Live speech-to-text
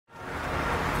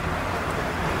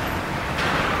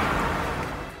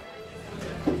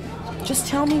Just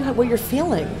tell me what you're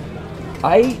feeling.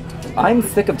 I'm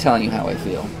sick of telling you how I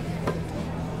feel.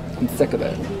 I'm sick of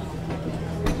it.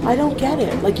 I don't get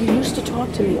it. Like, you used to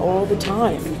talk to me all the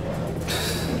time.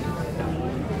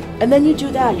 And then you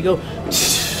do that. You go,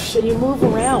 and you move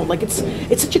around. Like, it's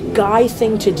such a guy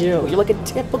thing to do. You're like a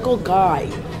typical guy.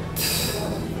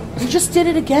 You just did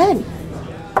it again.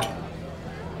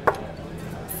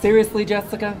 Seriously,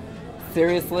 Jessica?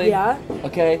 Seriously? Yeah?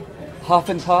 Okay? Huff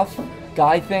and puff?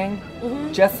 Guy thing?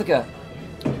 Mm-hmm. Jessica,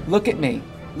 look at me.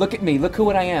 Look at me. Look who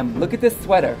I am. Look at this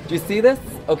sweater. Do you see this?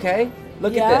 Okay?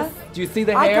 Look at this. Do you see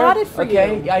the hair? I got it for you.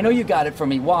 Okay? I know you got it for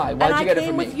me. Why? Why'd you get it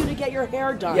for me? And I came with you to get your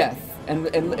hair done. Yes.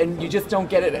 And you just don't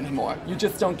get it anymore. You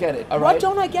just don't get it, all right? What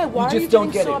don't I get? Why are you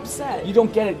getting so upset? You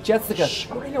don't get it, Jessica. Shh,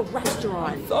 we're in a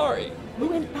restaurant. I'm sorry.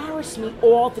 You embarrass me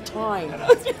all the time.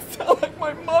 You sound like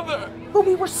my mother. But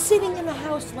we were sitting in the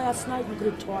house last night. You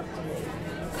could have talked to me.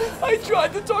 I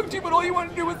tried to talk to you, but all you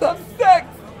wanted to do was have sex.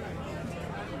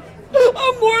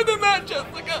 I'm more than that,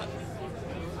 Jessica.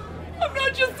 I'm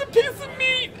not just a piece of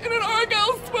meat in an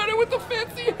Argyle sweater with a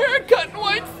fancy haircut and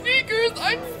white sneakers.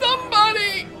 I'm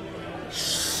somebody.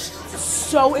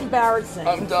 So embarrassing.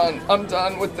 I'm done. I'm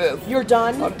done with this. You're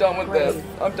done? I'm done with this.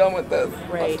 I'm done with this.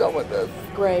 Great. I'm done with this.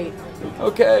 Great.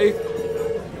 Okay.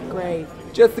 Great.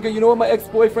 Jessica, you know what my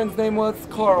ex-boyfriend's name was?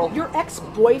 Carl. Your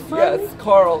ex-boyfriend? Yes,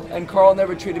 Carl. And Carl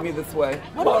never treated me this way.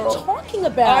 What Carl. are you talking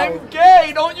about? I'm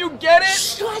gay. Don't you get it?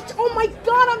 Shut! Oh my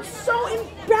God! I'm so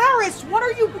embarrassed. What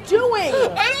are you doing?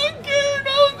 I don't get your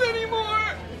nose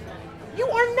anymore. You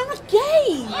are not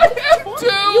gay. I am too.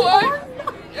 You are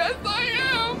not. Yes, I am.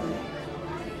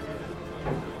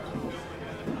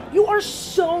 You are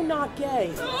so not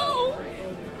gay. No.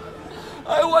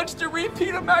 I watched a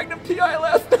repeat of Magnum P.I.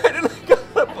 last night and I got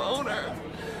a boner.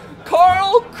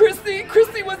 Carl, Chrissy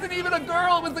wasn't even a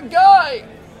girl, it was a guy.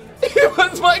 He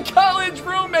was my college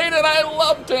roommate and I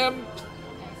loved him.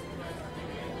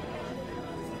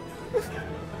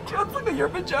 Jessica, your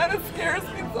vagina scares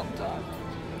me sometimes.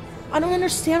 I don't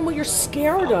understand what you're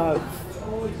scared of.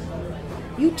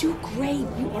 You do great.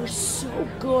 You are so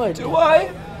good. Do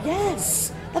I?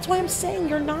 Yes. That's why I'm saying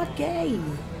you're not gay.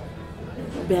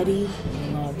 Betty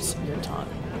loves your tongue.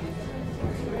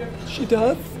 She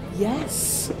does?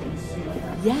 Yes.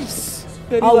 Yes.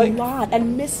 Betty, a lot.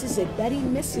 And misses it. Betty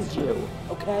misses you.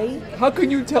 Okay? How can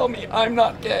you tell me I'm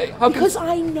not gay? Because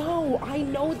I know. I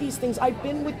know these things. I've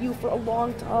been with you for a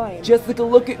long time. Jessica,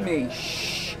 look at me.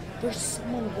 Shh. There's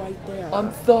someone right there.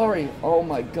 I'm sorry. Oh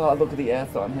my God, look at the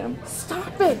ass on him.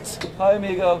 Stop it. Hi,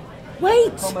 amigo.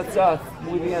 Wait. ¿Cómo estás?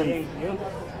 Muy bien.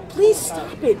 Please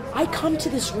stop it. I come to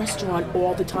this restaurant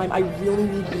all the time. I really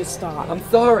need you to stop. I'm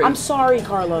sorry. I'm sorry,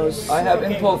 Carlos. I have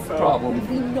impulse problems.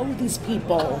 We know these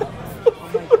people.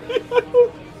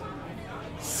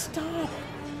 Stop.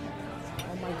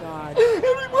 Oh my God.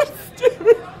 Everyone's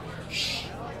staring. Shh.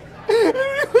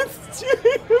 Everyone's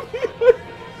staring at me.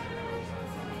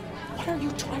 What are you?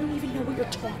 I don't even know what you're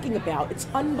talking about. It's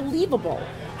unbelievable.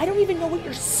 I don't even know what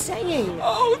you're saying.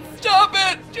 Oh, stop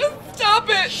it. Just stop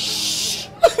it. Shh.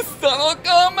 The sun will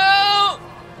come out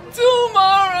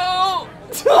tomorrow.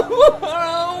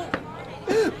 Tomorrow.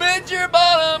 Bet your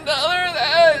bottom dollar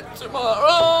that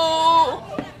tomorrow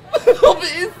there'll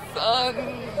be sun.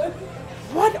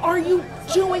 What are you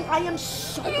doing? I am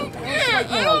so embarrassed right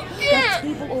now. I don't care. That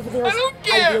table over there. I don't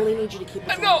care. I really need you to keep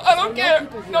it. No, I don't care.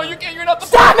 No, you can't. You're not the.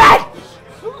 Stop it!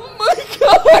 Oh my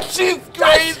God, she's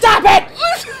crazy. Stop it!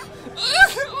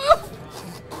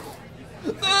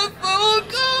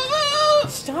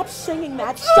 Stop saying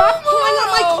that. Stop pulling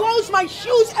on my clothes, my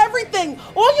shoes, everything.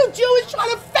 All you do is try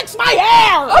to fix my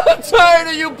hair. I'm tired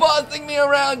of you bossing me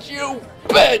around, you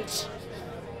bitch.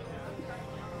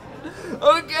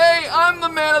 Okay, I'm the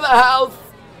man of the house.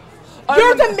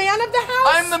 You're the man of the house?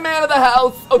 I'm the man of the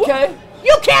house, okay?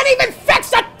 You can't even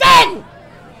fix a thing!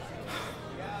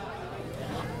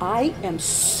 I am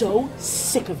so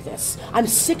sick of this. I'm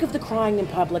sick of the crying in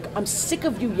public. I'm sick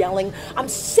of you yelling. I'm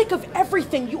sick of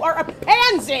everything. You are a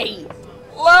pansy!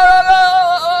 Look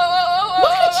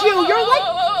at you. You're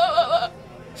like...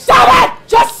 Stop it!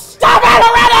 Just stop it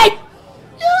already!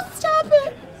 You stop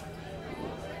it!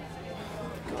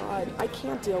 God, I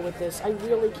can't deal with this. I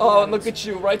really can't. Oh, and look at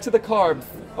you. Right to the carbs,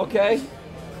 okay?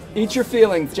 Eat your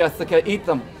feelings, Jessica. Eat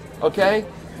them, okay?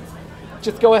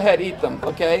 Just go ahead, eat them,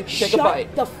 okay? Take a bite.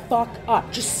 Shut the fuck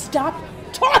up. Just stop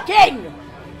talking!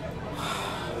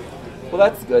 Well,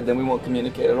 that's good. Then we won't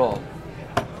communicate at all.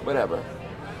 Whatever.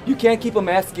 You can't keep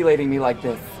emasculating me like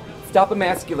this. Stop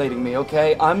emasculating me,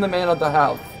 okay? I'm the man of the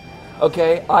house,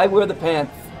 okay? I wear the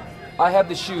pants. I have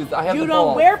the shoes. I have You the don't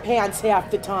balls. wear pants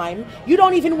half the time. You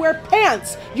don't even wear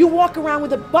pants. You walk around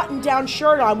with a button-down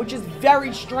shirt on, which is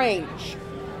very strange.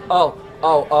 Oh,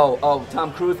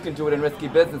 Tom Cruise can do it in Risky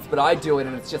Business, but I do it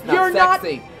and it's just not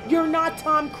sexy. You're not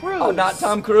Tom Cruise. Oh, not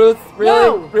Tom Cruise? Really?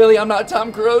 No. Really, I'm not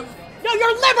Tom Cruise? No,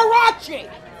 you're Liberace!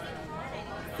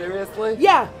 Seriously?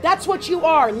 Yeah, that's what you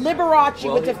are, Liberace,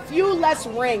 Well, with a few less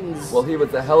rings. Well, he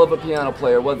was a hell of a piano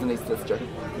player, wasn't he, sister?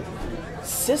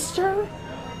 Sister?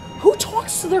 Who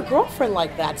talks to their girlfriend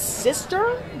like that?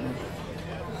 Sister?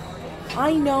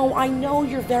 I know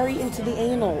you're very into the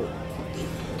anal.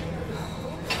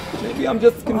 Maybe I'm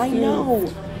just confused. I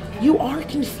know. You are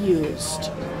confused.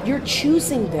 You're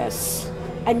choosing this.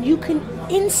 And you can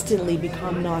instantly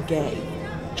become not gay.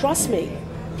 Trust me.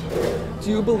 Do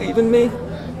you believe in me?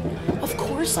 Of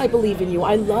course I believe in you.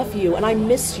 I love you and I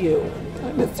miss you.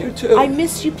 I miss you too. I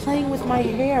miss you playing with my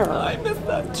hair. I miss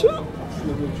that too.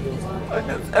 I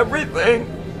miss everything.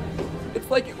 It's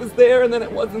like it was there and then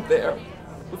it wasn't there.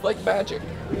 It was like magic.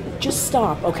 Just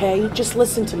stop, okay? Just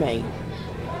listen to me.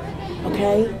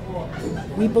 Okay?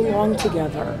 We belong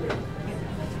together.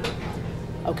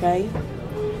 Okay?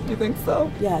 You think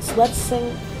so? Yes, let's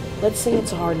sing It's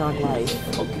a Hard Knock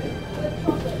Life. Okay.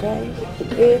 Okay?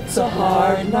 It's a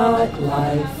hard knock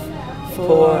life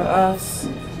for us.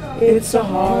 It's a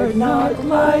hard knock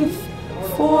life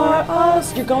for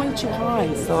us. You're going too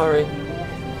high. Sorry.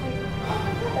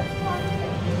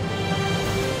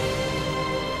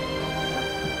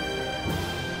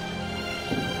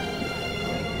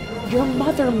 Your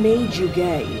mother made you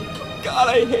gay. God,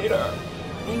 I hate her.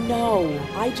 I know.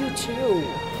 I do too.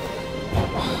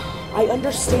 I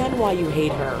understand why you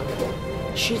hate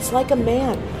her. She's like a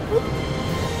man.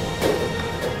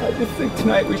 I just think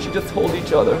tonight we should just hold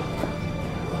each other.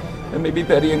 And maybe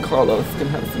Betty and Carlos can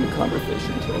have some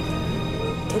conversation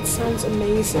too. It sounds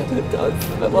amazing. It does.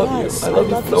 I love Yes, you. I love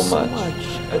you so so much. much.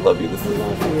 I love you. This I is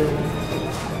love you.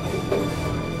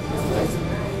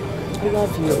 I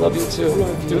love you. I love you too. I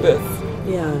love you. Do this.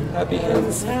 Yeah. Happy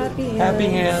hands. Happy hands. Happy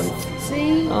hands.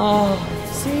 See? Oh,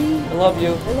 See? I love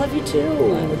you. I love you too.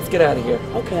 Let's get out of here.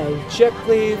 Okay. Check,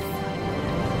 please.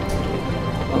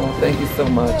 Oh, thank you so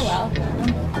much.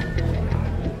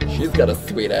 She's got a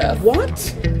sweet ass.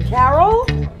 What? Carol?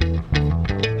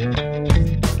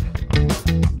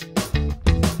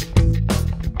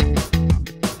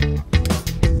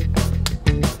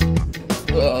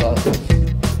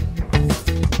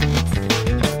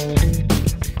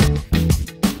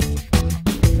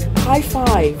 High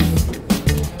five.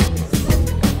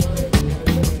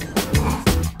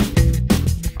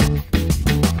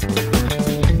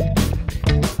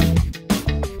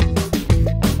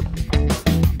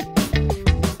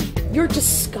 You're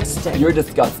disgusting. You're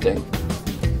disgusting.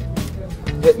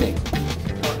 Hit me.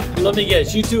 Let me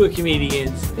guess, you two are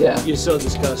comedians. Yeah. You're so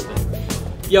disgusting.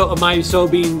 Yo, am I so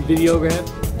being videographed?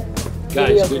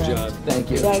 Guys, good Videographed. job.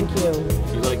 Thank you. Thank you.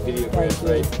 You like videographed, Thank you.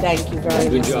 right? Thank you very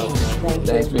Good much. job. Thank you.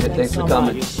 Thanks, man. Thanks so for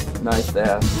coming. much. Nice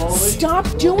ass. Stop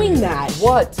doing that.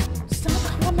 What?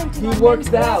 Stop commenting He on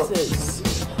works men's out.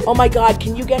 asses. Oh my God,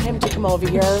 can you get him to come over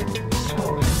here?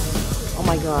 Oh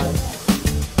my God.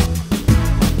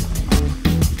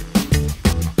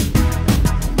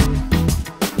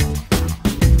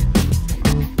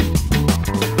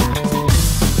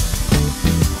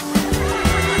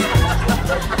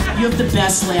 You have the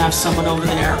best laugh, someone over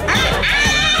there.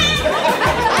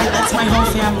 That's my whole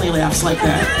family laughs like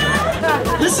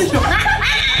that. Listen to it.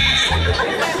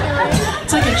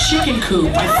 It's like a chicken coop.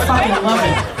 I fucking love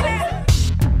it.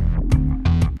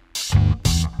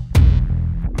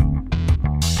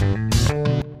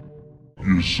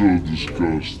 You're so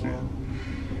disgusting.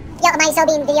 Yo, am I so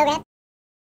being videographed?